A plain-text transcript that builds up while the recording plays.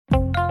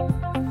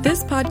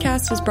This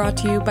podcast is brought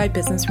to you by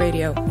Business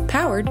Radio,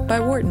 powered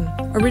by Wharton,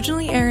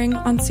 originally airing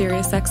on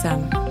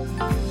SiriusXM.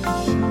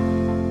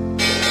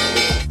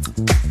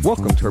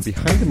 Welcome to our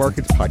Behind the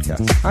Markets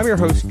podcast. I'm your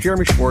host,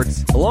 Jeremy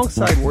Schwartz.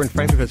 Alongside Wharton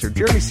Finance Professor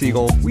Jeremy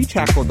Siegel, we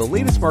tackle the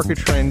latest market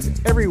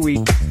trends every week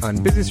on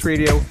Business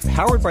Radio,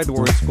 powered by the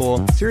Wharton School,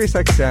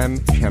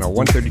 SiriusXM, Channel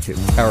 132.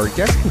 Our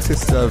guest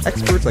consists of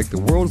experts like the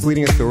world's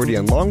leading authority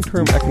on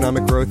long-term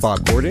economic growth,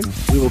 Bob Gordon.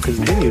 We will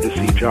continue to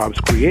see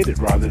jobs created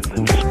rather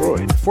than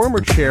destroyed.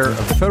 Former chair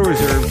of the Federal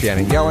Reserve,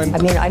 Janet Yellen.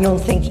 I don't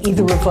think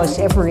either of us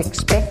ever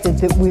expected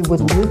that we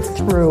would live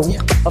through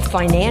a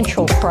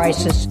financial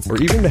crisis. Or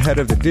even the head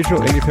of the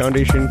Digital India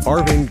Foundation,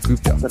 Arvind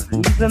Gupta. The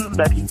reason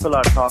that people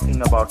are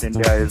talking about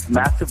India is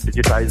massive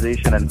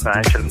digitization and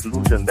financial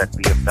inclusion that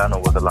we have done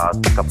over the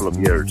last couple of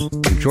years.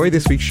 Enjoy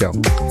this week's show.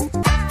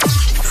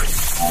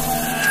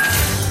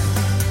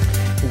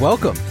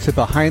 Welcome to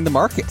Behind the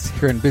Markets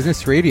here in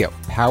Business Radio,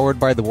 powered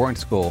by the Wharton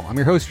School. I'm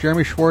your host,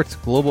 Jeremy Schwartz,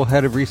 Global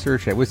Head of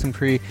Research at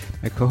WisdomTree.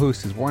 My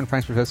co-host is Wharton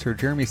Finance Professor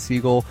Jeremy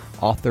Siegel,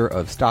 author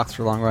of Stocks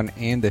for Long Run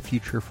and The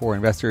Future for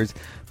Investors.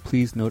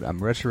 Please note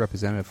I'm registered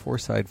representative for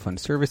Side Fund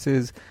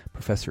Services.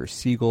 Professor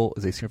Siegel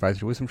is a senior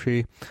advisor to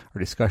WisdomTree. Our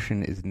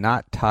discussion is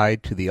not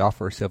tied to the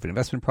offer or sale of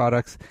investment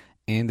products,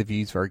 and the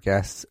views of our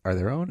guests are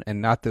their own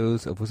and not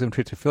those of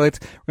WisdomTree's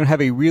affiliates. We're going to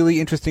have a really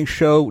interesting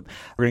show.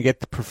 We're going to get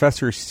the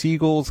Professor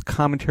Siegel's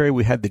commentary.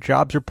 We had the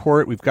jobs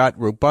report. We've got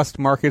robust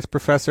markets.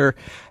 Professor,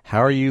 how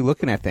are you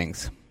looking at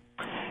things?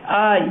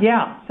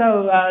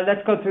 So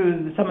let's go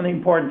through some of the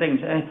important things.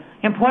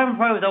 Employment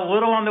was a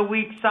little on the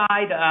weak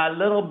side,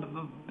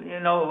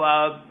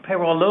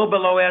 payroll a little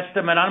below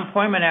estimate.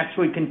 Unemployment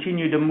actually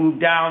continued to move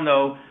down,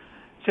 though,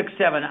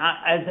 6-7.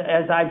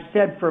 As I've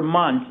said for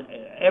months,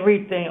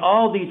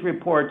 all these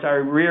reports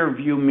are rear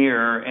view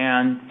mirror,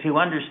 and to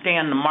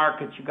understand the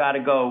markets, you got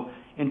to go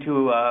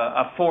into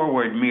a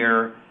forward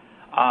mirror.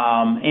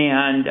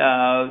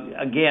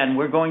 Again,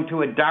 we're going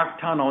through a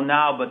dark tunnel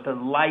now, but the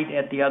light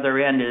at the other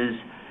end is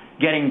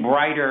getting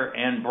brighter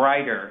and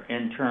brighter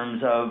in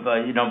terms of,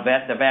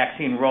 the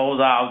vaccine rolls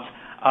out.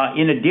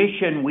 In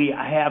addition, we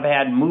have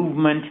had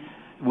movement.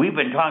 We've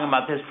been talking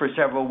about this for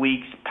several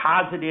weeks,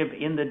 positive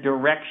in the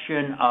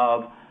direction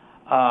of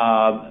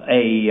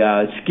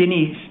a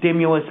skinny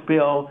stimulus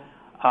bill.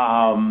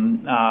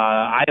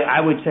 I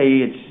would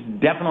say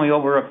it's definitely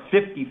over a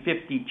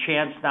 50-50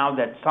 chance now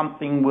that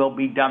something will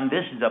be done.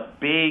 This is a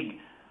big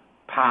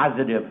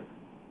positive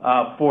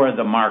for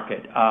the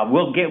market.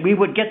 We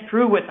would get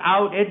through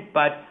without it,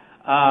 but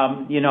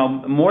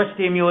more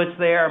stimulus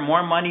there,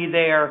 more money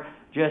there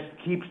just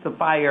keeps the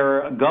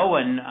fire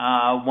going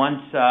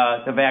once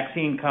the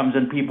vaccine comes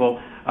and people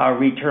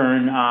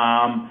return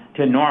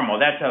to normal.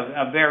 That's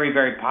a very,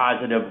 very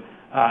positive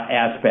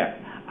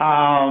aspect.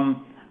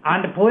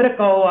 On the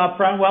political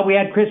front, we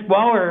had Chris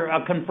Waller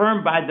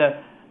confirmed by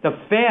the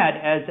Fed.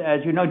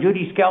 As you know,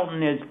 Judy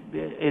Skelton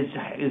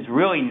is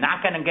really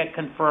not going to get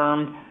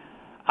confirmed.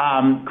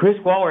 Chris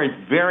Waller is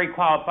very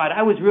qualified.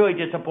 I was really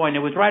disappointed.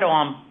 It was right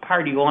along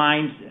party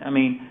lines.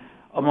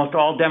 Almost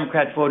all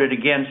Democrats voted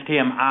against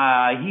him.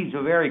 He's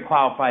a very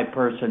qualified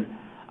person.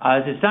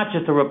 It's not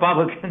just the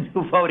Republicans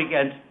who vote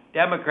against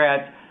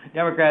Democrats.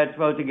 Democrats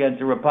vote against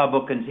the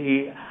Republicans.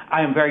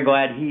 I am very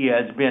glad he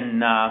has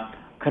been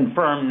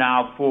confirmed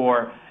now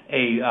for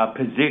a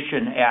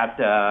position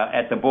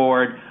at the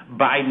board.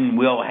 Biden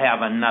will have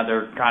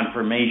another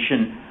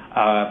confirmation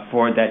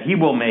for that he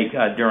will make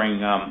during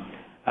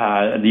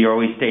the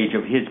early stage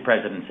of his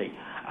presidency.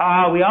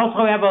 We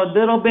also have a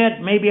little bit,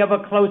 maybe of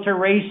a closer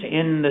race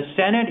in the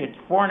Senate. It's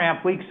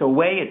 4.5 weeks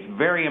away. It's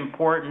very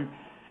important.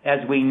 As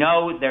we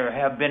know, there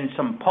have been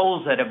some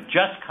polls that have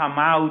just come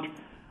out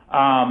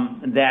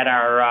that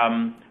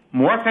are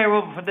more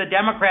favorable for the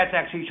Democrats,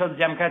 actually show the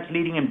Democrats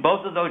leading in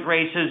both of those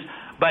races,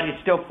 but it's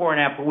still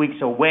 4.5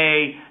 weeks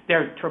away.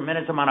 There's a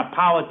tremendous amount of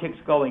politics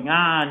going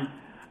on.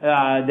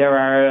 There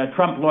are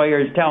Trump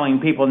lawyers telling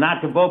people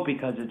not to vote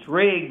because it's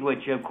rigged,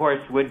 which, of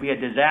course, would be a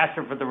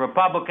disaster for the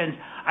Republicans.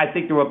 I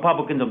think the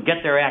Republicans will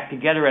get their act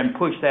together and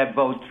push that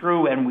vote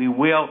through, and we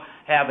will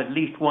have at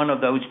least one of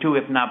those two,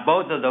 if not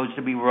both of those,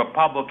 to be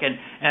Republican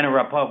and a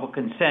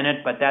Republican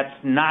Senate. But that's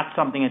not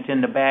something that's in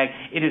the bag.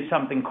 It is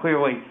something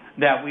clearly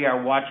that we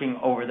are watching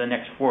over the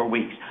next 4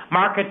 weeks.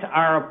 Markets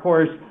are, of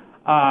course,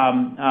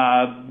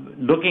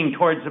 looking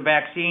towards the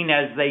vaccine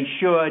as they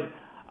should.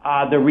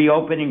 The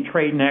reopening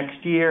trade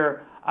next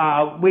year.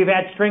 We've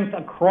had strength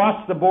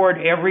across the board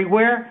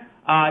everywhere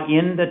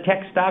in the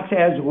tech stocks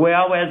as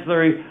well as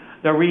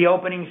the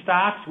reopening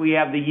stocks. We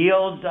have the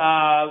yields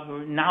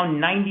now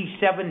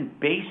 97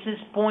 basis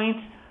points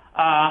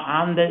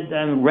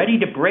on ready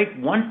to break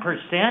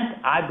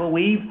 1%, I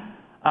believe,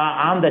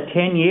 on the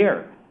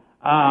 10-year,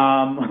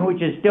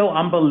 which is still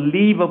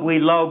unbelievably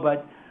low,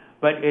 but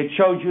it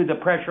shows you the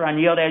pressure on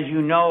yield. As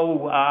you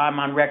know, I'm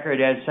on record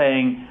as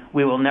saying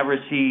we will never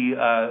see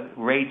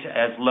rates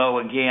as low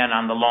again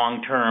on the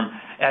long term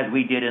as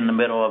we did in the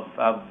middle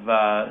of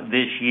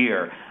this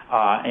year,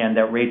 and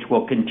that rates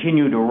will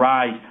continue to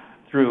rise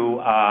through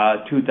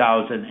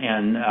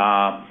 2020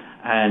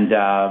 and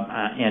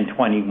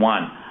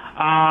 21.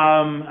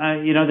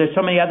 There's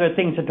so many other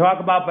things to talk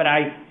about, but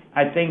I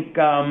think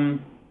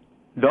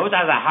those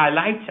are the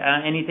highlights.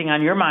 Anything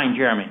on your mind,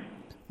 Jeremy?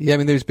 Yeah, I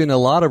mean, there's been a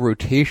lot of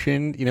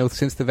rotation,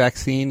 since the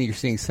vaccine. You're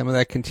seeing some of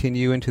that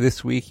continue into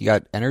this week. You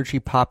got energy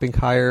popping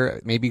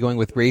higher, maybe going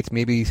with rates,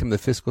 maybe some of the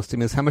fiscal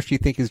stimulus. How much do you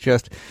think is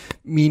just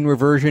mean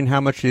reversion?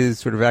 How much is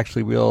sort of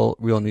actually real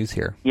news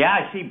here? Yeah,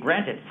 I see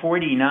Brent at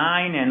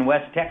 49 and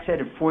West Texas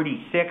at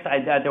 46.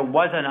 There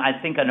wasn't, I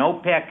think, an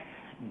OPEC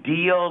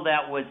deal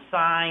that was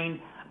signed,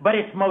 but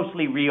it's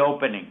mostly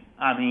reopening.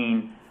 I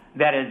mean,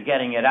 that is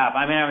getting it up.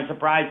 I mean, I was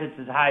surprised it's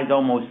as high as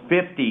almost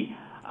 50.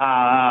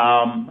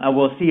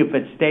 We'll see if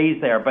it stays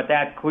there, but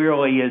that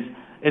clearly is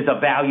a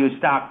value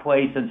stock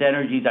play since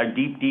energies are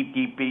deep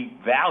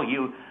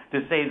value,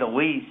 to say the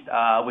least,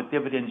 with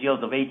dividend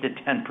yields of 8 to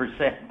 10%.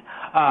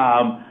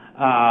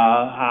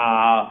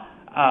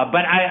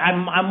 But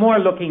I'm more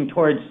looking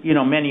towards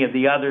many of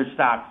the other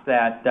stocks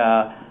that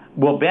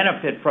will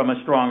benefit from a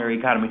stronger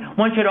economy.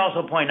 One should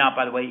also point out,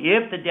 by the way,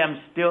 if the Dems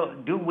still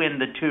do win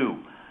the 2,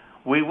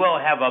 we will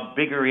have a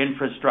bigger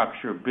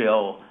infrastructure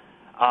bill.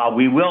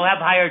 We will have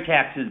higher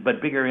taxes, but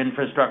bigger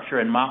infrastructure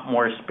and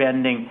more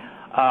spending.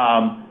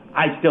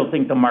 I still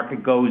think the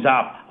market goes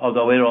up,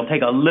 although it'll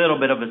take a little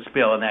bit of a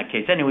spill in that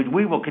case. Anyways,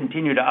 we will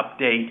continue to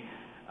update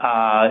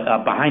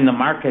behind the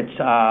markets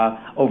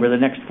over the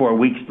next 4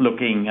 weeks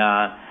looking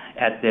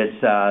at this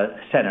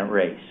Senate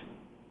race.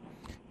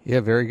 Yeah,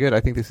 very good.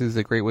 I think this is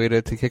a great way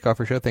to kick off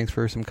our show. Thanks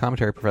for some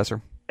commentary,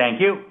 Professor. Thank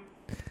you.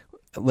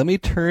 Let me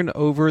turn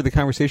over the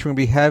conversation.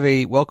 We have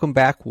welcome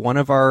back one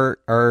of our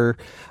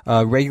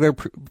regular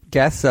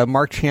guests,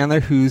 Marc Chandler,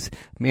 who's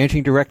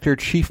Managing Director,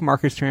 Chief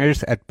Market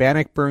Strategist at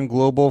Bannockburn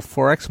Global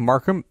Forex.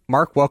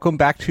 Marc, welcome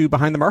back to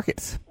Behind the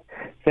Markets.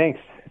 Thanks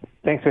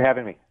for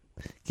having me.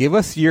 Give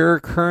us your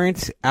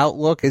current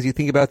outlook as you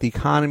think about the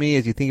economy,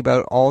 as you think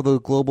about all the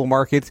global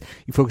markets.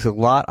 You focus a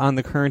lot on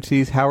the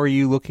currencies. How are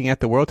you looking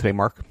at the world today,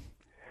 Marc?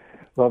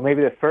 Well,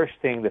 maybe the first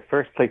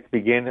place to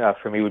begin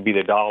for me would be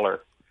the dollar,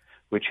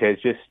 which has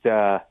just,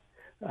 it's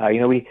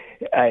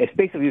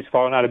basically just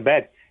fallen out of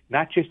bed,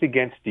 not just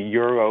against the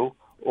euro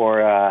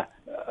or,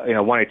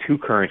 one or two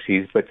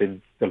currencies, but the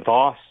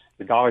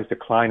dollar's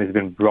decline has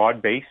been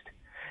broad-based,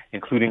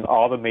 including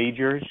all the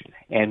majors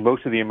and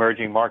most of the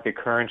emerging market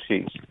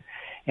currencies.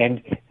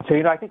 And so,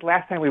 I think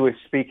last time we were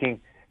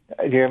speaking,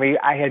 Jeremy,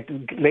 I had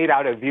laid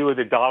out a view of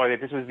the dollar that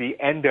this was the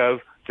end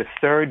of the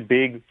third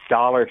big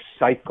dollar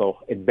cycle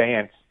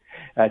advance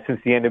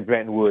since the end of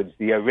Bretton Woods.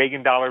 The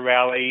Reagan dollar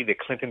rally, the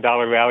Clinton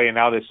dollar rally, and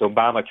now this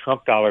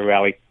Obama-Trump dollar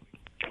rally.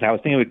 And I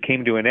was thinking it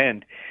came to an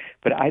end,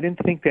 but I didn't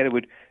think that it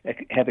would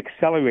have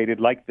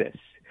accelerated like this.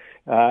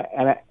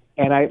 And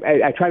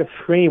I try to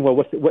frame,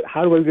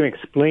 how are we going to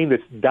explain this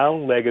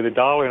down leg of the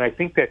dollar? And I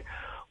think that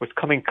what's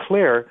coming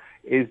clear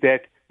is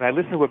that when I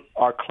listen to what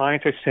our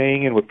clients are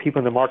saying and what people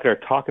in the market are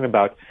talking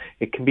about,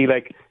 it can be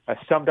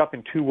summed up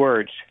in 2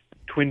 words: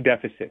 twin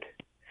deficit.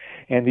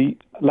 And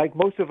like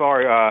most of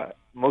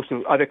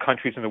other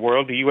countries in the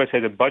world, the U.S.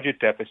 has a budget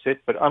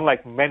deficit, but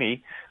unlike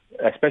many,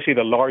 especially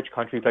the large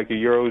countries like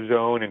the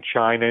Eurozone and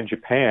China and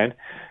Japan,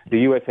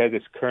 the U.S. has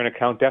its current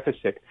account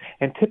deficit.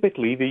 And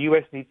typically, the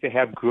U.S. needs to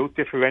have growth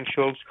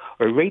differentials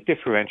or rate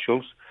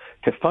differentials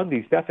to fund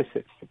these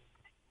deficits.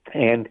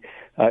 And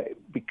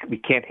we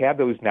can't have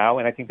those now,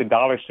 and I think the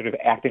dollar is sort of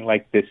acting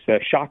like this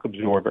shock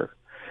absorber.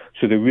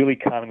 So the real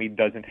economy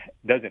doesn't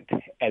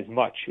as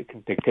much. It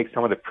can take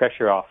some of the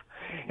pressure off.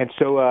 And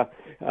so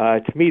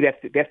to me,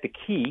 that's the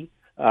key.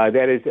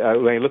 That is,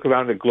 when I look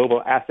around the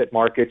global asset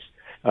markets,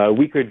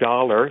 weaker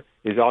dollar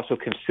is also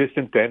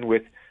consistent then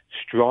with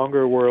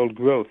stronger world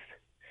growth,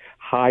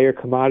 higher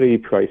commodity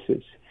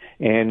prices,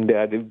 and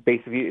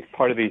basically it's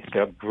part of this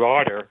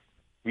broader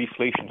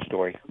reflation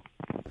story.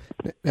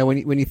 Now,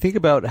 when you think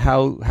about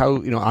how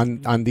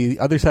on the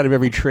other side of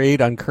every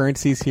trade on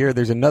currencies here,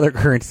 there's another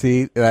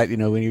currency that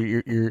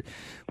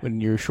when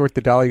you're short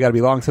the dollar, you got to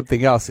be long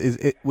something else.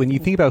 When you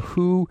think about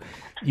who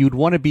you'd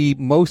want to be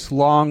most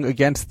long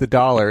against the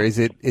dollar, is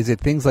it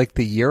things like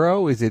the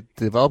euro? Is it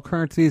developed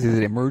currencies? Is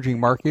it emerging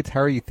markets?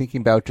 How are you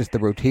thinking about just the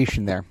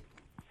rotation there?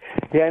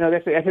 Yeah, no,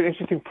 that's an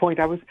interesting point.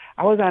 I was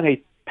on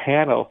a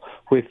panel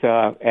with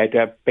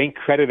at bank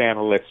credit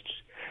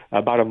analysts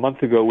about a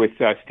month ago with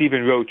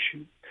Stephen Roach,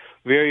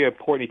 very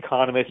important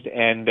economist,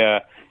 and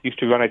used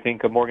to run, I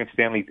think, Morgan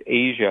Stanley's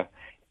Asia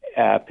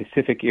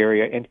Pacific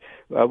area. And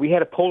we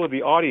had a poll of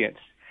the audience,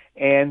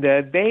 and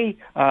they,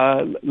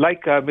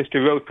 like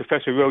Mr. Roach,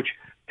 Professor Roach,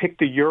 picked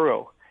the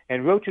euro.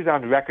 And Roach is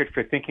on record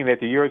for thinking that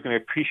the euro is going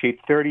to appreciate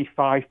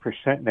 35%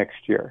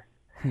 next year.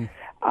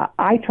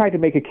 I tried to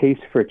make a case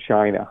for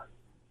China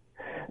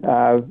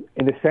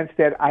in the sense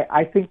that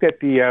I think that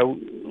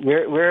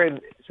we're in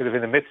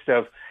the midst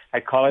of, I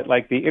call it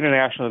like the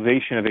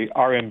internationalization of the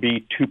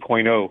RMB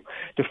 2.0.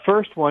 The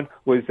first one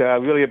was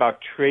really about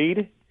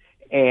trade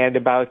and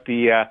about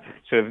the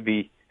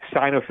the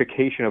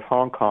Sinofication of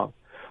Hong Kong.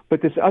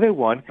 But this other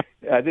one,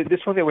 this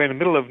one that we're in the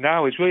middle of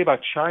now, is really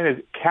about China's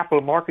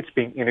capital markets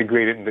being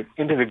integrated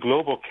into the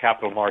global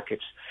capital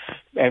markets,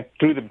 and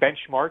through the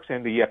benchmarks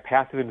and the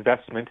passive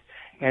investment.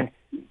 And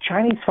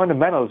Chinese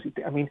fundamentals,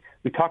 I mean,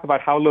 we talk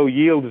about how low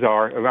yields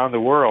are around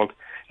the world.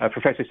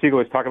 Professor Siegel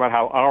was talking about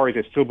how ours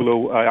is still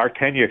below, our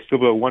 10-year is still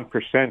below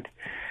 1%.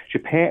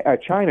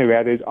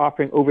 China is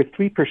offering over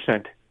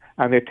 3%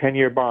 on their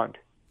 10-year bond.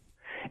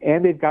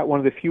 And they've got one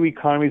of the few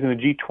economies in the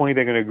G20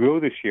 they're going to grow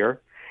this year.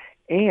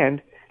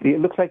 And it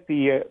looks like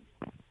the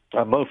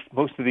most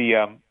of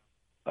the,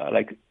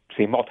 like,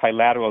 say,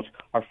 multilaterals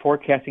are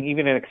forecasting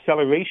even an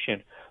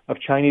acceleration of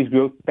Chinese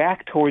growth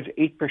back towards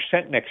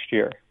 8% next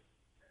year.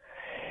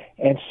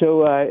 And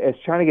so as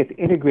China gets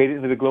integrated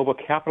into the global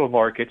capital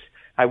markets,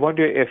 I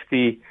wonder if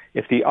the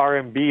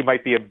RMB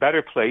might be a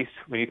better place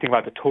when you think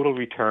about the total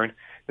return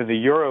than the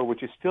euro,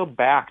 which is still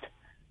backed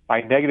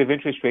by negative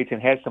interest rates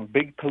and has some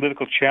big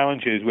political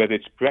challenges, whether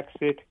it's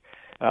Brexit,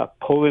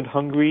 Poland,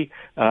 Hungary,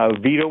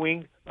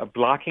 vetoing,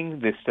 blocking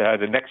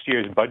the next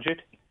year's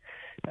budget.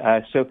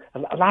 So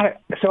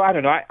I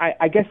don't know.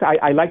 I guess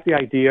I like the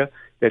idea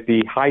that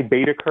the high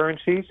beta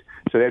currencies,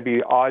 so that'd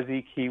be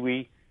Aussie,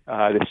 Kiwi,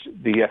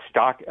 the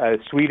stock,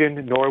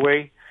 Sweden,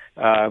 Norway,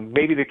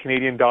 maybe the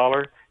Canadian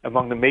dollar,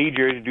 among the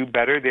majors do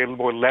better. They're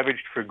more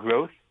leveraged for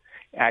growth.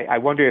 I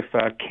wonder if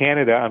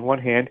Canada, on one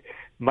hand,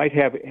 might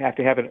have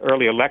to have an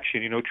early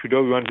election. You know,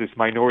 Trudeau runs this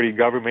minority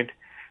government.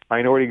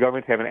 Minority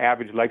governments have an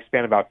average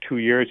lifespan about 2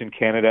 years in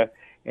Canada,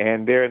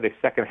 and they're in the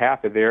second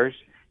half of theirs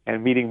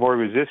and meeting more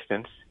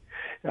resistance.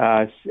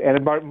 And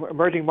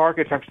emerging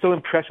markets, I'm still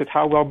impressed with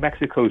how well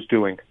Mexico's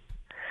doing.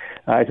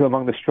 It's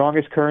among the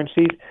strongest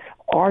currencies.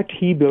 Our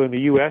T-bill in the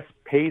U.S.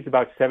 pays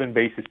about 7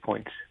 basis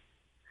points.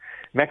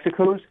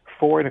 Mexico's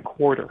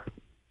 4.25.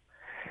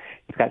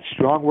 It's got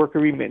strong worker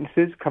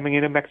remittances coming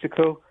into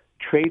Mexico,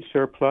 trade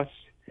surplus,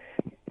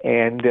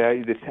 and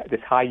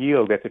this high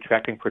yield that's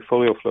attracting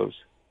portfolio flows.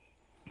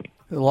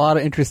 A lot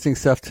of interesting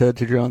stuff to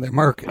drill in there,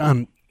 Marc.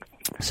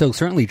 So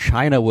certainly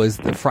China was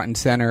the front and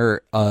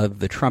center of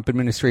the Trump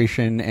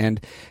administration, and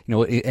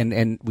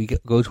and we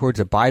go towards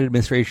a Biden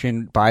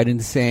administration.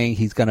 Biden's saying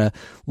he's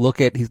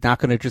not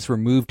going to just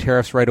remove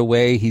tariffs right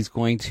away. He's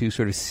going to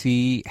sort of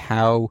see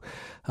how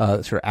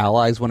sort of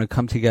allies want to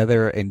come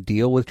together and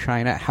deal with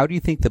China. How do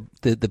you think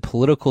the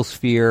political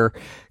sphere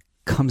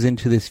comes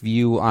into this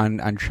view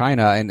on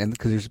China, and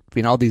because there's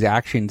been all these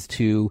actions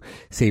to,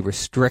 say,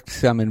 restrict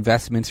some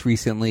investments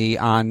recently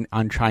on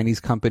Chinese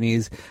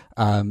companies,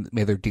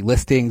 either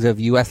delistings of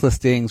U.S.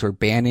 listings or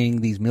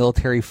banning these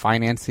military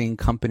financing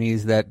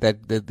companies that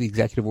the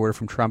executive order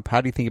from Trump.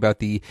 How do you think about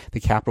the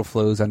capital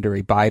flows under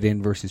a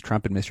Biden versus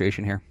Trump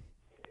administration here?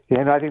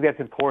 Yeah, no, I think that's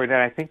important,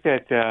 and I think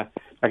that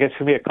I guess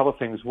for me a couple of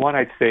things. One,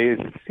 I'd say is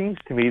it seems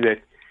to me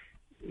that,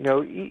 you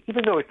know,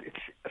 even though it's,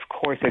 of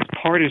course, as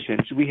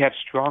partisans, we have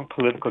strong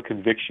political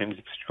convictions,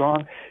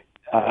 strong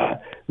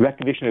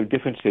recognition of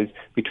differences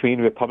between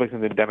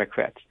Republicans and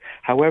Democrats.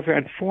 However,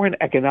 on foreign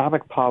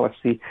economic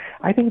policy,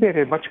 I think that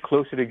they're much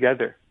closer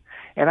together.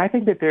 And I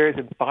think that there is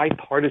a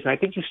bipartisan, I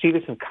think you see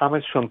this in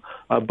comments from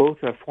both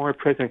former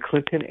President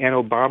Clinton and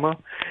Obama,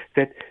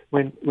 that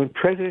when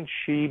President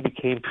Xi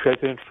became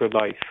president for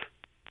life,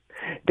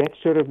 that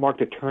sort of marked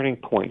a turning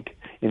point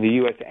in the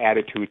U.S.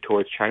 attitude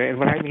towards China. And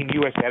when I mean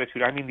U.S.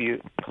 attitude, I mean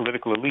the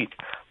political elite,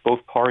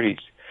 both parties.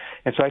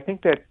 And so I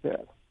think that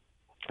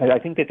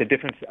the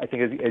difference, I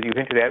think, as you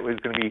hinted at, was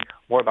going to be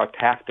more about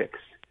tactics.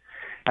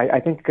 I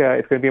think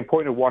it's going to be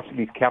important to watch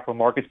these capital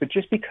markets, but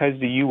just because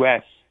the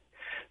U.S.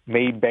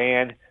 may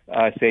ban,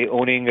 say,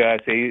 owning,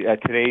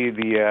 today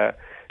the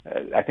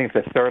I think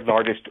it's the third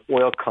largest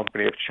oil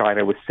company of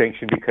China was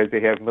sanctioned because they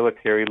have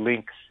military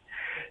links.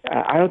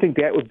 I don't think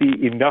that would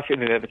be enough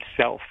in and of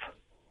itself,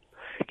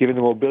 given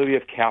the mobility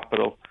of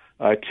capital,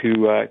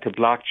 to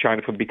block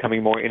China from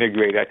becoming more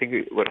integrated. I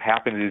think what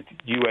happens is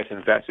U.S.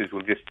 investors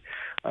will just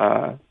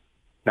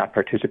not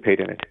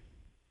participate in it.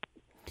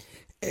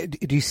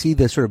 Do you see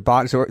the sort of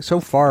bonds? So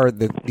far,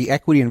 the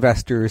equity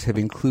investors have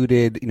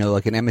included,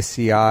 like an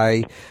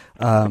MSCI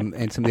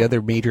and some of the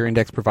other major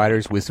index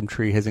providers.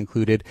 WisdomTree has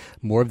included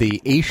more of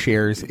the A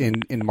shares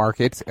in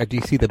markets. Do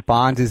you see the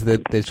bonds as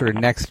the sort of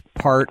next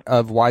part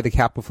of why the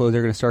capital flows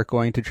are going to start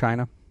going to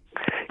China?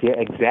 Yeah,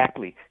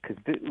 exactly.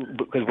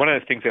 Because one of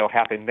the things that will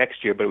happen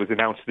next year, but it was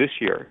announced this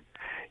year,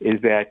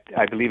 is that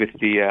I believe it's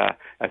the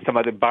some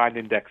other bond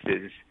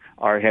indexes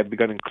have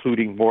begun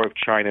including more of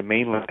China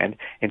mainland,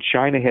 and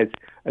China has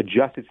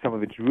adjusted some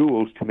of its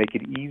rules to make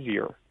it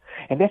easier.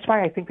 And that's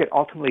why I think that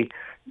ultimately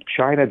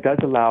China does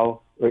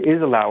allow, or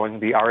is allowing,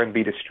 the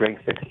RMB to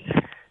strengthen,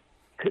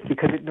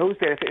 because it knows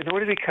that in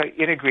order to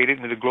be integrated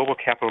into the global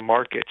capital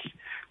markets,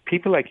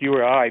 people like you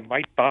or I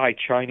might buy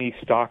Chinese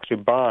stocks or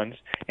bonds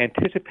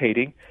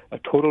anticipating a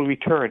total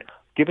return.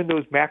 Given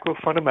those macro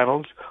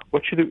fundamentals,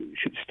 what should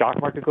stock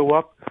market go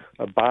up?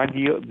 A bond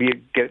yield,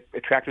 get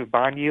attractive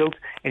bond yields,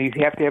 and you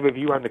have to have a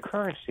view on the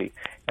currency.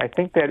 I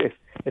think that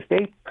if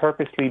they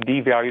purposely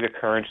devalue the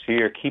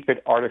currency or keep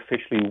it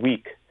artificially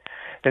weak,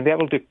 then that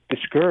will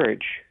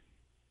discourage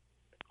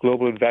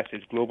global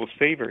investors, global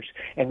savers,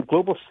 and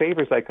global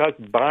savers like us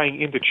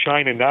buying into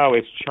China now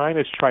as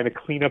China's trying to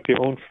clean up their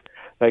own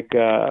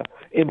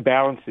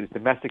imbalances,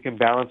 domestic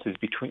imbalances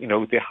between,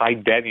 the high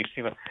debt. You've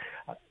seen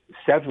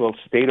several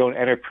state-owned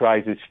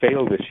enterprises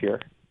fail this year.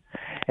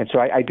 And so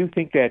I do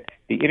think that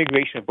the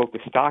integration of both the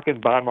stock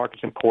and bond market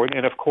is important.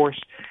 And, of course,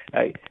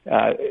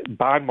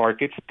 bond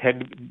markets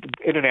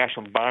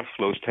international bond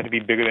flows tend to be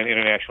bigger than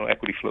international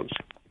equity flows.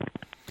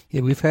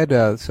 Yeah, we've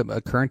had some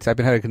currency. I've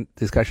been having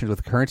discussions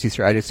with currency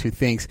strategists who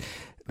thinks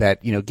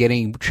that,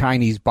 getting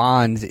Chinese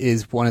bonds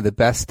is one of the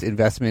best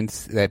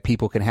investments that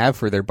people can have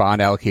for their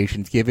bond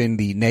allocations, given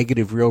the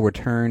negative real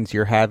returns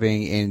you're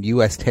having in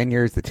U.S.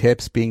 10-years, the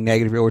TIPS being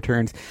negative real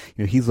returns.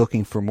 He's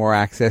looking for more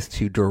access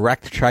to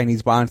direct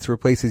Chinese bonds to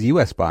replace his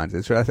U.S. bonds.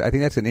 And so I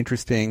think that's an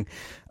interesting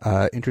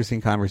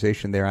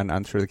conversation there on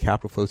sort of the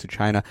capital flows to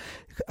China.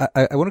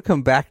 I want to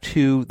come back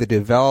to the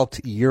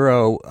developed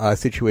euro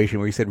situation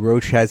where you said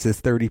Roche has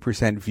this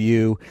 30%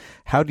 view.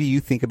 How do you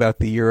think about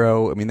the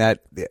euro? I mean, that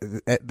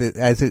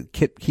as it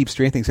keeps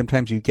strengthening,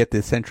 sometimes you get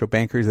the central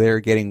bankers there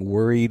getting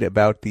worried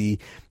about the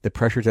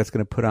pressures that's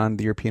going to put on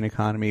the European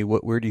economy.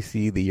 Where do you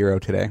see the euro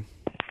today?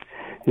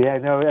 Yeah,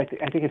 no, I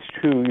think it's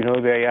true.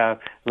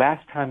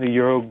 Last time the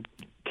euro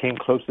came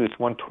close to this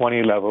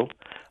 120 level,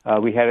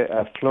 we had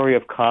a flurry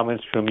of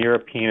comments from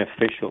European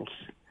officials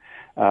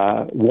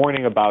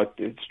warning about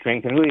its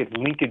strength and really its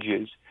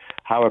linkages,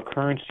 how a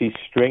currency's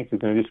strength is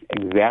going to just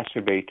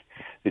exacerbate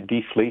the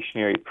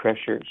deflationary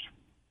pressures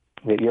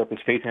that Europe is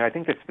facing. And I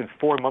think that's been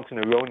 4 months in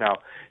a row now.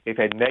 They've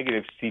had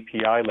negative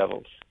CPI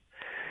levels.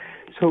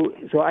 So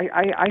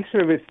I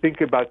sort of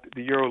think about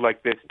the euro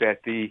like this: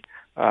 that the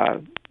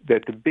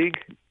big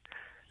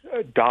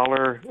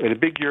dollar, or the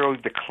big euro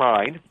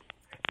decline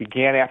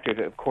began after,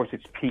 of course,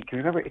 its peak.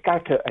 Remember, it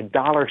got to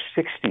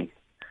 $1.60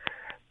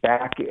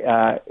 back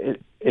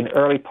in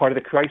early part of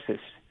the crisis,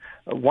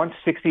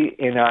 160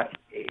 in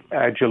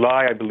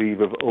July, I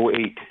believe, of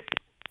 2008.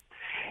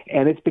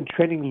 And it's been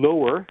trending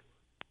lower,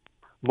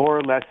 more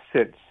or less,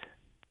 since.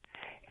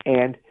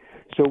 And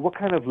so what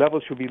kind of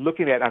levels should we be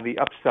looking at on the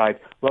upside?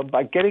 Well,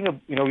 by getting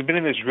we've been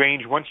in this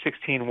range,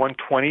 116,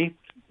 120,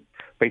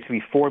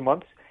 basically 4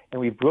 months,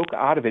 and we broke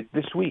out of it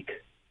this week.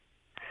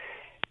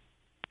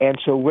 And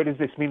so what does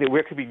this mean?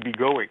 Where could we be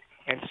going?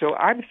 And so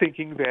I'm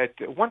thinking that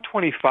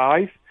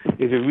 125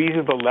 is a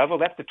reasonable level.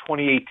 That's the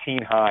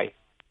 2018 high.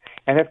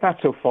 And that's not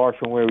so far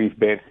from where we've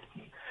been.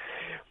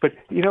 But,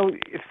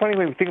 it's funny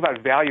when we think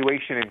about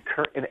valuation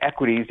in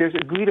equities, there's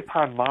agreed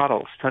upon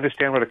models to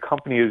understand what a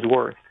company is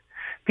worth.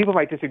 People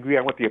might disagree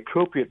on what the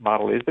appropriate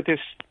model is, but there's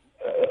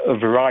a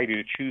variety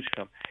to choose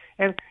from.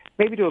 And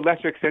maybe to a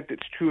lesser extent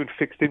it's true in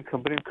fixed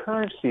income, but in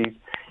currencies,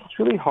 it's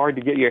really hard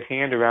to get your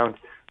hand around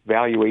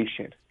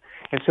valuation.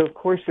 And so, of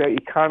course,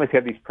 economists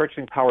have these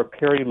purchasing power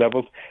parity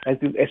levels as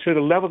sort of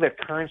the level that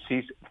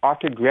currencies ought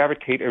to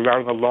gravitate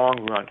around in the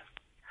long run.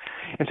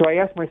 And so I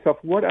ask myself,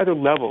 what other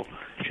level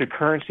should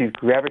currencies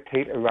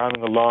gravitate around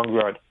in the long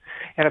run?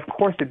 And, of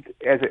course,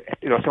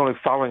 someone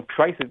following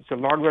prices, it's a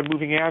long-run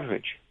moving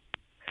average.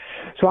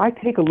 So I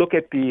take a look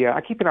at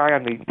I keep an eye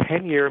on the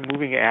 10-year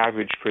moving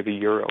average for the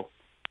euro,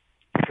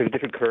 for the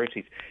different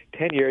currencies.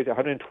 10 years,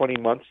 120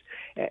 months,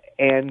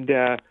 and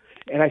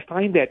I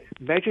find that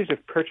measures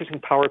of purchasing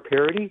power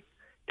parity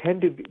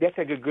that's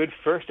like a good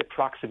first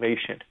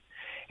approximation.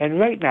 And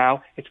right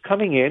now, it's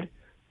coming in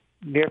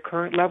near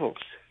current levels,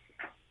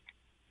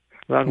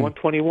 around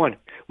 121.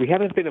 We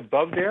haven't been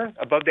above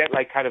that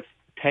like kind of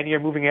 10-year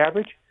moving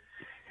average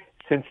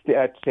since,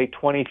 say,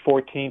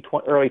 2014,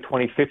 early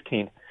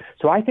 2015.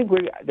 So I think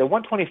the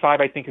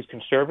 125, I think, is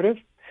conservative.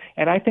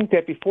 And I think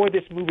that before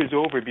this move is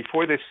over,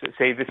 before this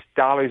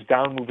dollar's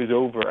down move is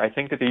over, I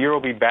think that the euro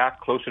will be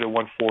back closer to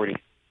 140.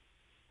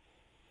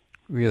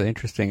 Really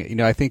interesting.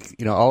 I think,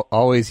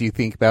 always you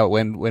think about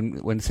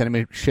when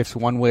sentiment shifts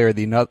one way or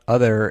the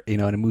other,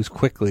 and it moves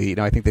quickly.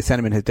 I think the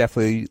sentiment has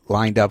definitely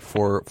lined up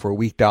for a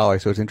weak dollar.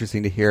 So it's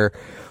interesting to hear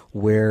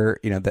where,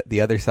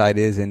 the other side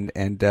is. And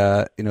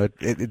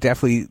it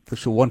definitely,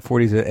 so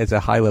 140 as a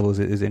high level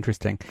is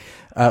interesting.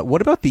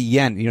 What about the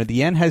yen? The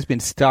yen has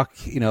been stuck,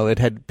 it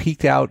had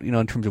peaked out,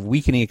 in terms of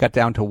weakening. It got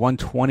down to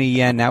 120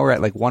 yen. Now we're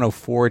at like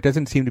 104. It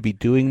doesn't seem to be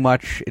doing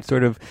much. It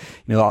sort of,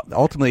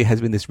 ultimately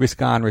has been this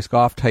risk on, risk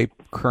off type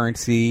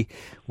currency.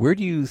 Where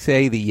do you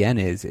say the yen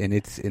is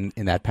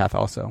in that path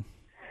also?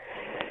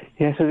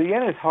 Yeah, so the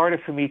yen is harder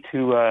for me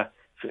to,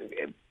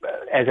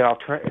 as an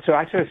alternative. So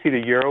I sort of see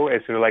the euro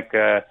as sort of like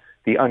the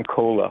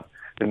UNCOLA,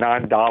 the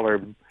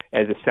non-dollar,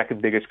 as the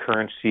second biggest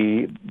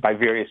currency by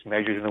various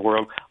measures in the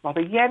world. While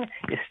the yen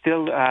is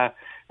still, I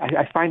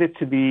find it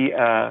to be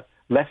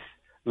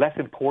less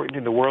important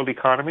in the world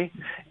economy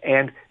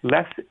and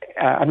less.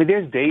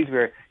 There's days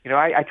where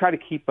I try to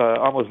keep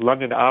almost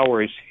London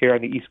hours here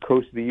on the East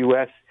Coast of the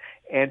U.S.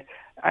 and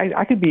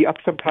I could be up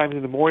sometimes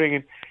in the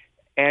morning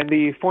and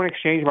the foreign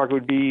exchange market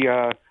would be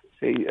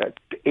say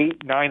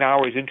 8-9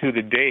 hours into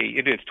the day,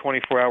 into its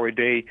 24-hour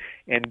day,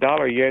 and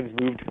dollar yen's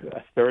moved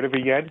a third of a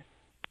yen.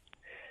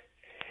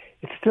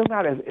 it's still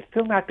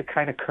not the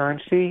kind of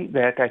currency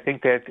that I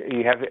think that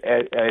you have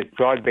a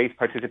broad-based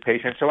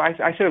participation. So I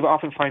sort of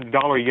often find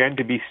dollar yen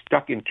to be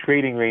stuck in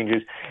trading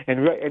ranges,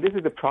 and this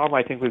is the problem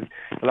I think with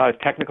a lot of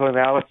technical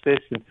analysis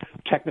and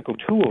technical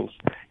tools,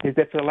 is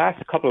that for the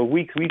last couple of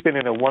weeks we've been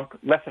in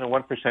less than a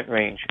 1%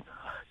 range,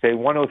 say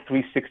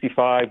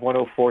 103.65,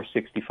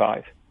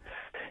 104.65,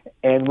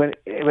 and when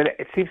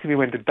it seems to me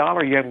when the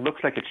dollar yen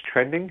looks like it's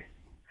trending,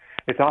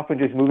 it's often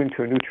just moving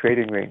to a new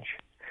trading range.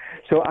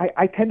 So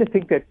I tend to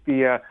think that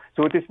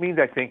so what this means,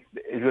 I think,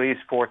 is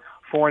for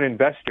foreign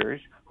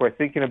investors who are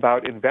thinking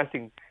about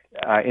investing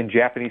in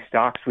Japanese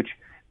stocks, which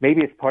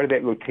maybe it's part of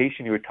that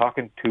rotation you were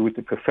talking to with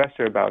the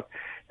professor about,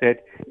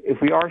 that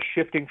if we are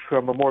shifting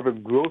from a more of a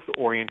growth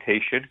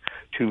orientation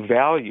to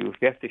value, if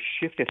that's the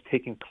shift that's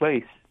taking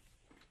place,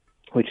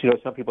 which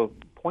some people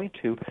point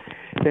to,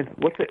 then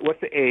what's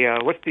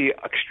the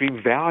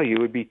extreme value?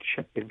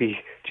 It'd be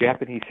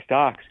Japanese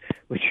stocks,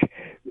 which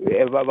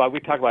while we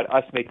talk about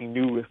us making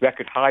new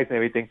record highs and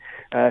everything,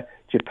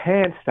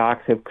 Japan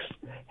stocks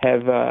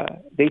have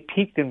they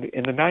peaked in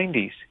the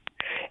 90s,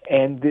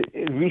 and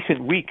in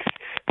recent weeks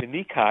the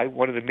Nikkei,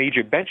 one of the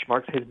major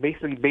benchmarks, has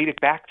basically made it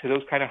back to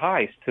those kind of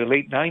highs, to the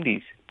late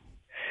 90s,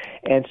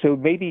 and so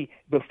maybe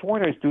the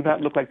foreigners do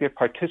not look like they're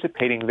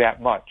participating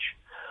that much,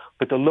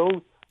 but the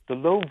low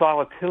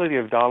volatility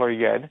of dollar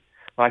yen,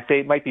 when I say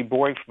it might be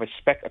boring from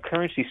a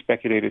currency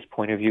speculator's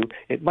point of view,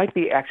 it might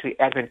be actually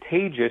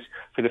advantageous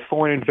for the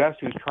foreign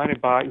investor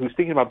who's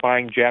thinking about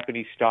buying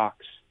Japanese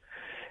stocks,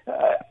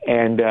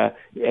 and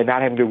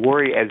not having to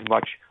worry as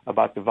much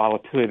about the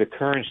volatility of the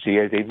currency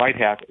as they might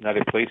have in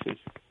other places.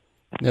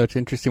 No, it's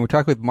interesting. We're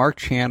talking with Marc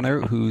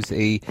Chandler, who's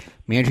a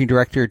managing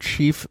director,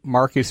 chief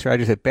market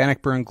strategist at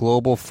Bannockburn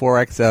Global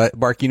Forex.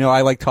 Marc,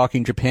 I like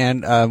talking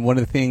Japan. One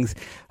of the things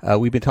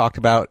we've been talking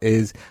about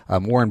is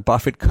Warren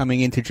Buffett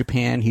coming into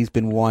Japan. He's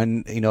been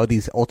one,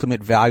 these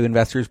ultimate value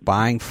investors,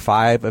 buying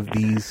 5 of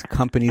these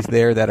companies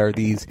there that are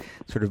these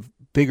sort of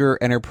bigger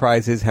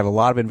enterprises, have a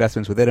lot of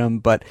investments within them,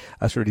 but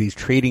sort of these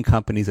trading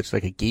companies that's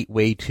like a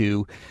gateway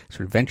to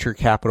sort of venture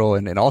capital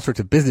and all sorts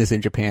of business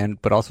in Japan,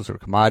 but also sort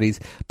of commodities.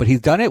 But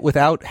he's done it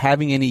without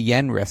having any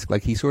yen risk.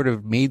 Like he sort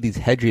of made these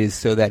hedges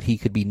so that he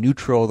could be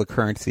neutral the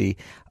currency.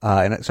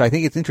 And so I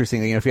think it's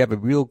interesting, if you have a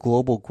real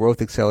global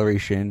growth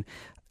acceleration,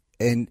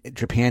 and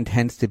Japan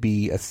tends to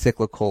be a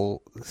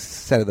cyclical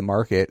set of the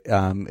market.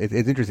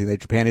 It's interesting that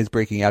Japan is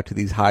breaking out to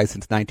these highs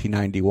since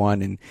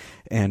 1991,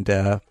 and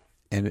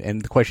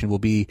the question will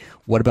be,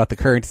 what about the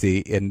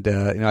currency? And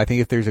I think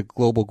if there's a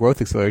global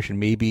growth acceleration,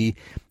 maybe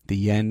the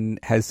yen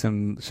has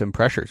some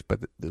pressures,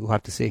 but we'll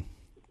have to see.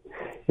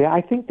 Yeah,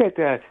 I think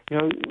that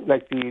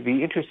like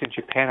the interest in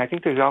Japan, I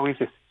think there's always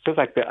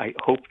I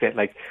hope that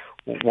like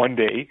one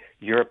day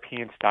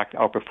European stocks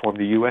outperform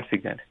the U.S.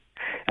 again.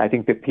 I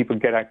think that people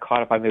get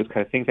caught up on those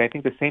kind of things. I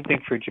think the same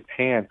thing for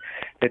Japan,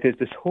 that there's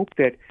this hope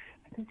that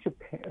I think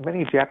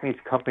many Japanese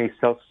companies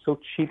sell so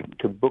cheap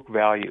to book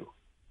value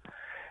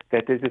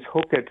that there's this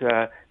hope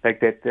that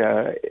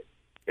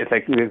it's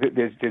like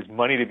there's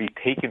money to be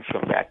taken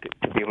from that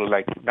to be able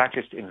to not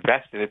just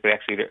invest in it, but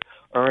actually to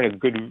earn a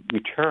good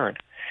return.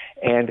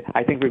 And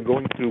I think we're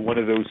going through one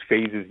of those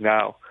phases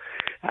now.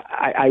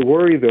 I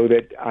worry though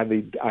that on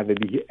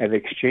the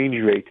exchange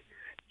rate,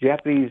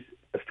 Japanese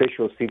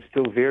officials seem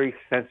still very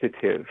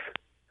sensitive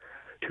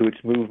to its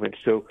movement.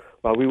 So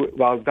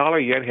while dollar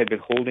yen had been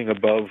holding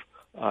above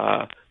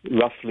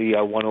roughly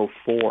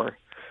 104,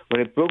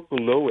 when it broke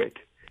below it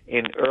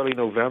in early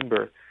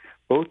November,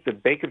 both the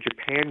Bank of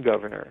Japan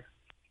governor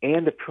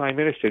and the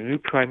new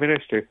prime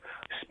minister,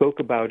 spoke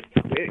about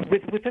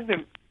within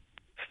the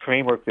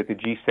framework that the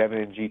G7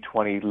 and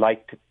G20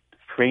 like to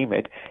frame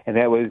it, and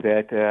that was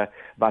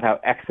about how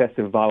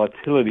excessive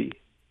volatility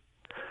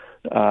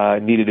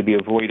needed to be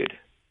avoided.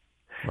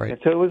 Right.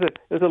 And so it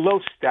was a low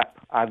step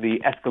on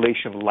the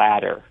escalation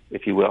ladder,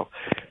 if you will.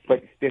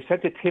 But the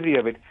sensitivity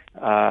of it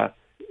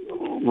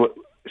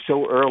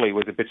so early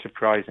was a bit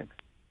surprising.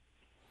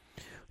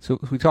 So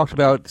we talked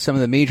about some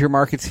of the major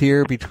markets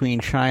here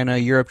between China,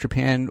 Europe,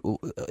 Japan.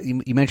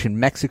 You mentioned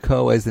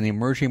Mexico as an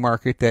emerging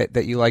market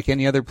that you like.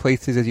 Any other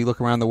places as you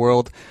look around the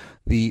world,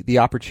 the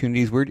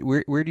opportunities? Where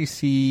do you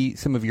see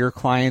some of your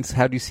clients?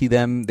 How do you see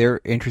them, their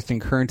interest in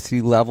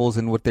currency levels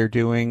and what they're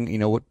doing?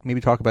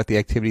 Maybe talk about the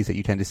activities that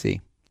you tend to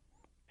see.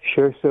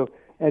 Sure. So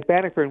at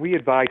Bannockburn, we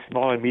advise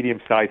small and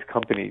medium-sized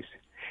companies,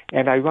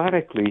 and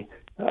ironically,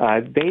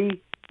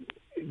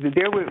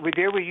 they're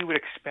where you would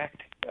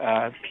expect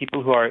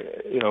people who are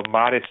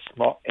modest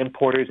small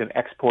importers and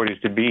exporters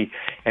to be.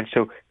 And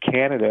so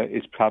Canada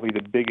is probably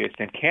the biggest.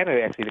 And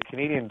Canada, actually, the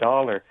Canadian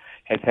dollar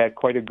has had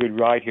quite a good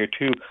ride here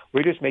too.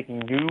 We're just making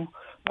new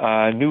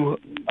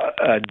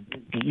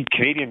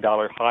Canadian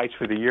dollar highs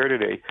for the year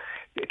today.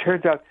 It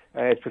turns out,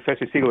 as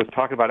Professor Siegel was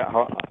talking about,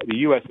 how the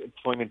U.S.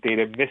 employment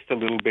data missed a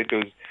little bit.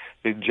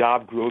 The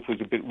job growth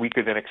was a bit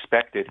weaker than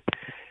expected.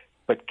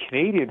 But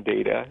Canadian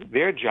data,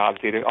 their jobs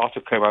data also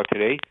came out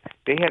today.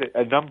 They had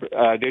a number.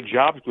 Their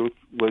jobs growth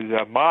was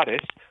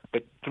modest,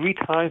 but 3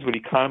 times what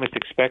economists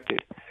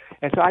expected.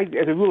 And so,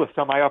 as a rule of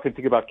thumb, I often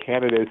think about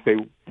Canada as say,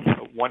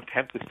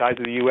 1/10 the size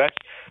of the U.S.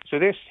 So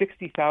their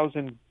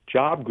 60,000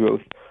 job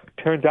growth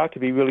turns out to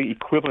be really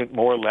equivalent,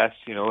 more or less,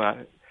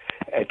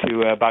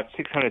 to about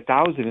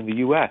 600,000 in the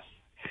U.S.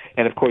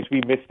 And of course,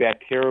 we missed that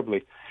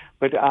terribly.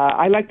 But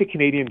I like the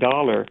Canadian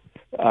dollar,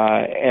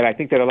 and I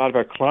think that a lot of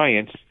our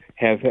clients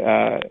have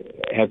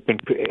been,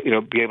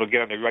 be able to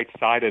get on the right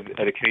side of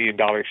the Canadian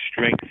dollar's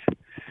strength.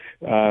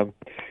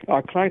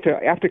 Our clients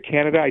are, after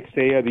Canada, I'd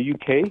say the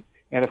UK,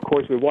 and of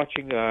course we're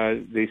watching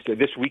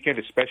this weekend,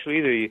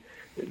 especially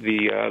as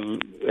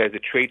the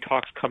trade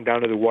talks come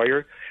down to the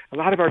wire. A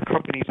lot of our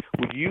companies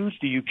would use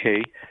the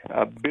UK,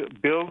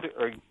 build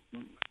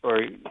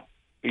or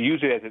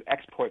use it as an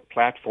export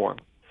platform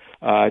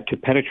to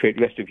penetrate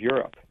the rest of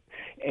Europe.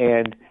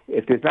 And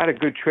if there's not a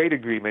good trade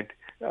agreement,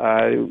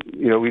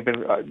 we've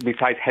been,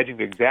 besides hedging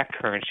the exact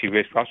currency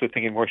risk, we're also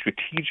thinking more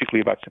strategically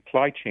about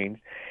supply chains.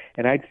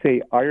 And I'd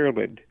say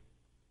Ireland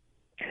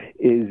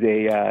is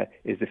a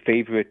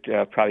favorite,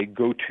 probably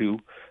go-to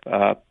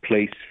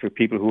place for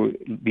people who are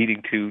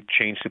needing to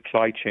change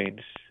supply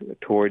chains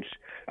towards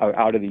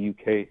out of the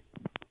UK.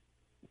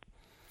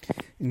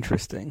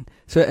 Interesting.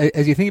 So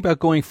as you think about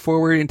going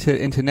forward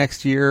into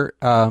next year,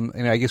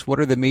 and I guess what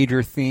are the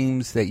major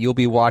themes that you'll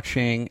be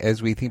watching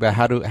as we think about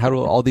how do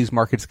all these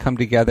markets come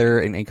together,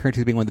 and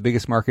currencies being one of the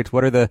biggest markets?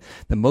 What are the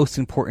most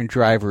important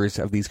drivers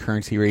of these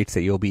currency rates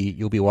that you'll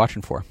be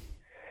watching for?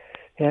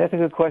 Yeah, that's a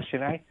good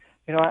question. I'd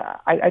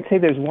say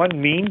there's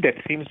one meme that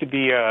seems to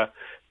be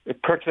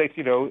it percolates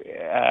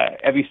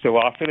every so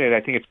often, and I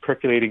think it's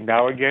percolating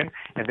now again,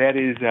 and that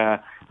is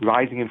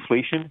rising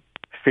inflation.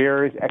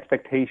 Fears,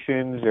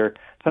 expectations, or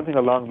something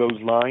along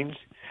those lines,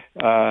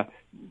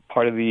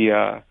 part of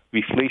the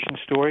reflation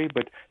story.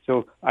 But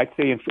so I'd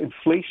say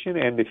inflation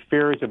and the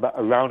fears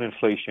around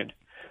inflation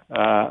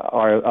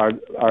are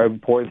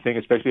important thing,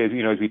 especially as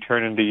we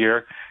turn into the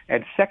year.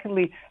 And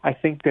secondly, I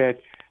think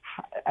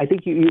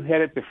you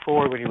had it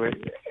before when you were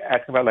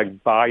asking about like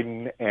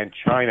Biden and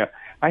China.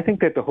 I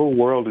think that the whole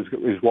world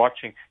is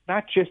watching,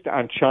 not just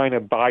on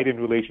China-Biden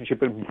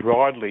relationship, but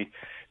broadly.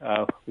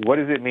 What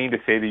does it mean to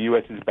say the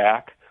U.S. is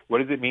back? What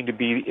does it mean to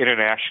be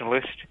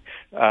internationalist?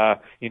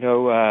 While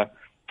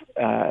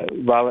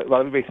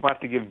everybody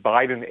wants to give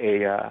Biden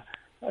a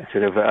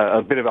sort of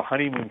a bit of a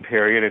honeymoon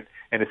period,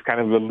 and this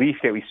kind of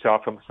relief that we saw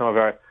from some of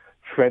our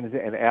friends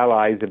and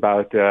allies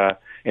about an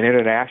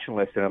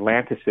internationalist, an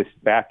Atlanticist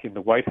back in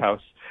the White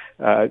House,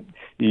 the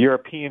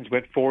Europeans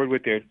went forward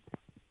with their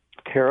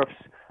tariffs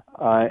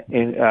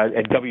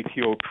and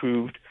WTO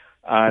approved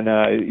on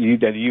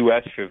the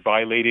U.S. for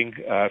violating,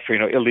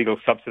 illegal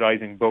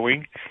subsidizing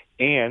Boeing,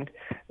 and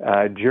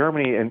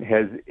Germany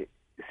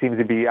seems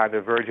to be on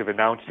the verge of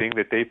announcing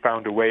that they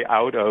found a way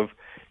out of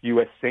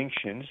U.S.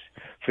 sanctions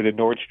for the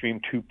Nord Stream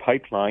 2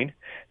 pipeline.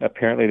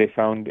 Apparently, they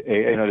found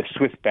the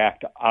Swiss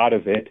backed out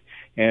of it,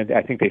 and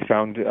I think they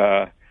found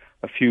a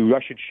few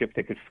Russian ships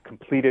that could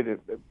complete it.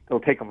 It'll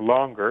take them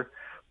longer.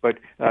 But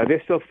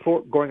they're still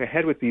going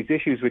ahead with these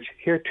issues, which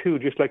here, too,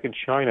 just like in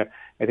China,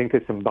 I think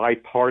there's some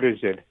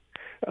bipartisan.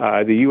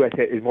 The U.S.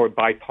 is more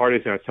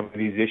bipartisan on some of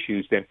these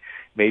issues than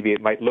maybe it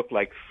might look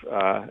like,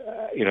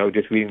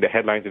 just reading the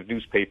headlines of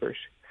newspapers.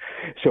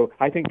 So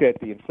I think that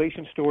the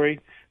inflation story,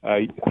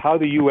 how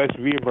the U.S.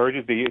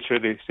 reemerges,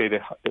 the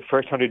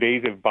first 100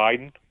 days of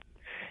Biden,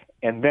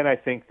 and then I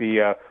think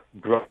the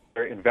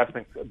broader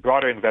investment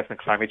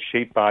climate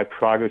shaped by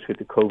progress with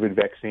the COVID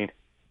vaccine.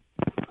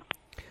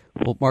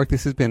 Well, Marc,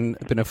 this has been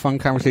a fun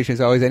conversation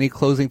as always. Any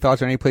closing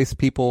thoughts or any place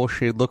people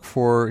should look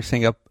for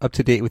staying up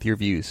to date with your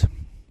views?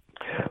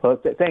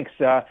 Well, thanks.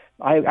 I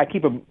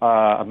keep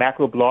a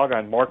macro blog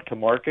on Marc to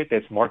Market.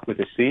 That's Marc with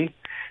a C.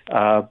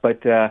 I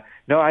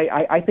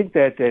think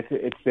that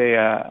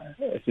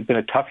it's been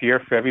a tough year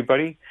for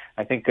everybody.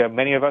 I think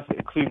many of us,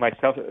 including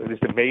myself, are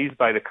just amazed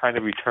by the kind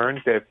of returns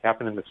that have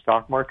happened in the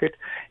stock market,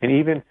 and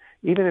even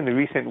in the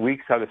recent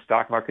weeks, how the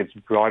stock market's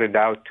broadened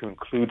out to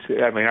include.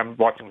 I'm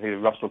watching the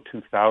Russell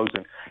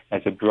 2000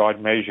 as a broad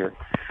measure.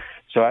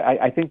 So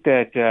I think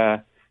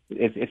that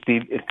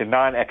it's the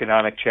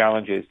non-economic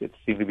challenges that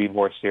seem to be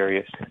more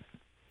serious.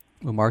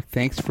 Well, Marc,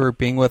 thanks for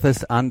being with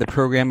us on the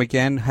program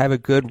again. Have a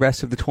good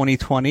rest of the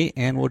 2020,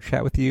 and we'll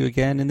chat with you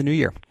again in the new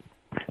year.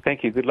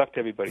 Thank you. Good luck to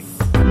everybody.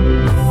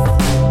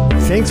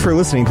 Thanks for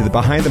listening to the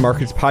Behind the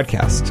Markets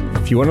podcast.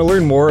 If you want to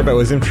learn more about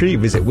WisdomTree,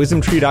 visit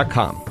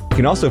wisdomtree.com. You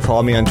can also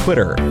follow me on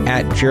Twitter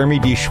at Jeremy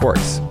D.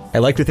 Schwartz. I'd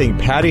like to thank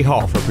Patty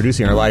Hall for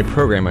producing our live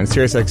program on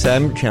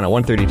SiriusXM Channel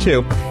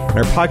 132 and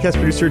our podcast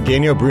producer,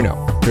 Daniel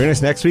Bruno. Join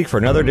us next week for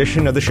another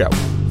edition of the show.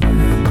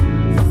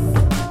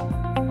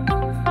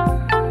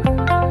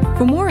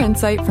 For more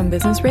insight from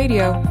Business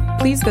Radio,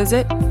 please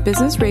visit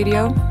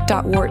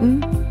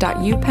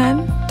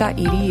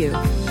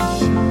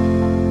businessradio.wharton.upenn.edu.